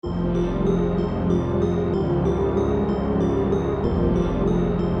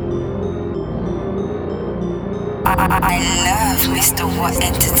we still want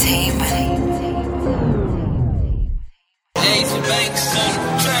entertainment.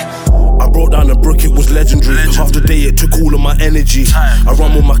 I brought down the brook, it was legendary. Half the day it took all of my energy. I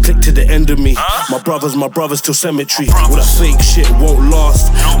run with my clique to the end of me. My brothers till cemetery. All that fake shit won't last.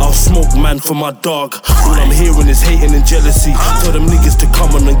 I'll smoke man for my dog. All I'm hearing is hating and jealousy. Tell them niggas to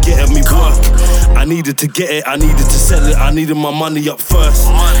come on and get at me work. I needed to get it, I needed to sell it. I needed my money up first.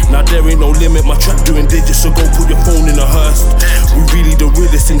 Now there ain't no limit, my trap doing digits, so go put your phone in a hearse. We really the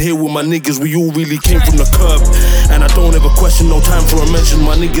realest in here with my niggas. We all really came from the curb. And I don't ever question, no time for a mention.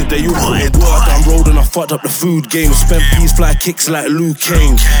 My niggas, they all put in work. I'm rolled and I fucked up the food game. Spent these fly kicks like Luke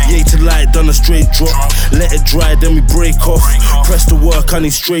Kane. Yay to light, done a straight drop. Let it dry, then we break off. Press the work, I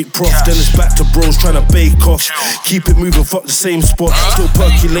need straight prof. Then it's back to bros trying to bake off. Keep it moving, fuck the same spot. Still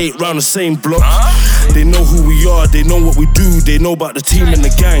percolate round the same block. They know who we are, they know what we do. They know about the team and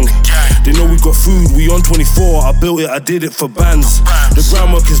the gang. They know we got food, we on 24. I built it, I did it for bands. The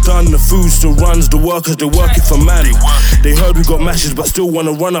groundwork is done, the food still runs. The workers, they work it for man. They heard we got mashes, but still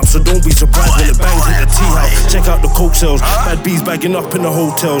wanna run up. So don't be surprised when it bangs hit the tea house. Check out the coke sales, bad bees bagging up in the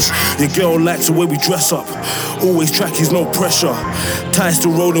hotels. Your girl likes the way we dress up. Always trackies, no pressure. Ties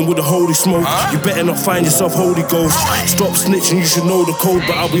still rolling with the holy smoke. You better not find yourself Holy Ghost. Stop snitching, you should know the code.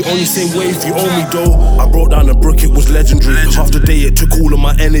 But I'll be on the same way if you owe me though. I brought down the brook, it was legendary. Half the day it took all of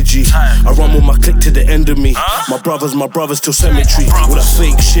my energy. I run with my clique to the end of me. My brothers till cemetery. All that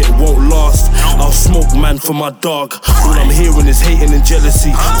fake shit won't last. I'll smoke man for my dog. All I'm hearing is hating and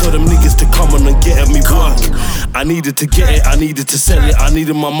jealousy. Tell them niggas to come on and get at me work. I needed to get it, I needed to sell it. I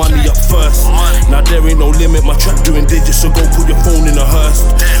needed my money up first. Now there ain't no limit, my trap doing digits, so go put your phone in a hearse.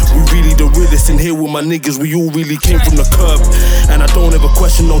 We really the realest in here with my niggas. We all really came from the curb. And I don't ever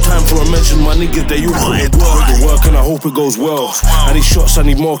question, no time for a mention. My niggas, they all put in work. The work and I hope it goes well. I need shots, I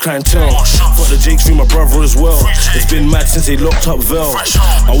need more clientele. Fuck the Jakes, be my brother as well. It's been mad since they locked up Vel.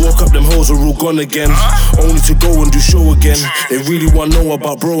 I woke up, them hoes are all gone again. Only to go and do show again. They really wanna know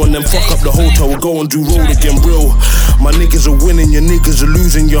about bro and then fuck up the hotel. We'll go and do road again, real. My niggas are winning, your niggas are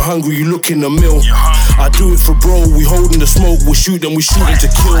losing. You're hungry, you look in the mill. I do it for bro, we holding the smoke. We shoot them, we shooting to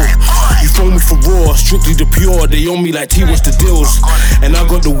kill. You phone me for raw, strictly the pure. They own me like T, what's the deals? And I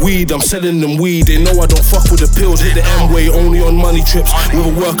got the weed, I'm selling them weed. They know I don't fuck with the pills. Hit the M-way, only on money trips. With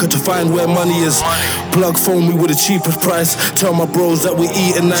a worker to find where money is. Plug phone me with the cheapest price. Tell my bros that we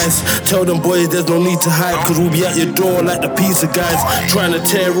eating nice. Tell them boys there's no need to hide, cause we'll be at your door like the pizza guys. Trying to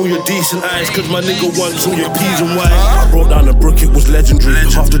tear all your decent eyes, cause my nigga wants all your peas and white. I brought down the brook, it was legendary.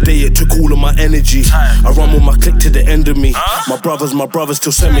 Half the day it took all of my energy. I run with my clique to the end of me. My brothers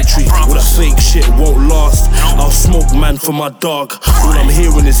till cemetery. All that fake shit won't last. I'll smoke man for my dog. All I'm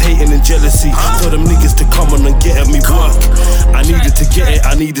hearing is hating and jealousy. Tell them niggas to come on and get at me work. I needed to get it,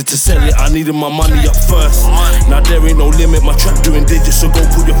 I needed to sell it. I needed my money up first. Now there ain't no limit, my trap doing digits, so go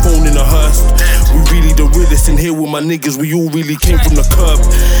put your phone in a hearse. We really the realest in here with my niggas. We all really came from the curb.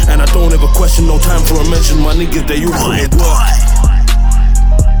 And I don't ever question, no time for a mention. My niggas, they all put in work.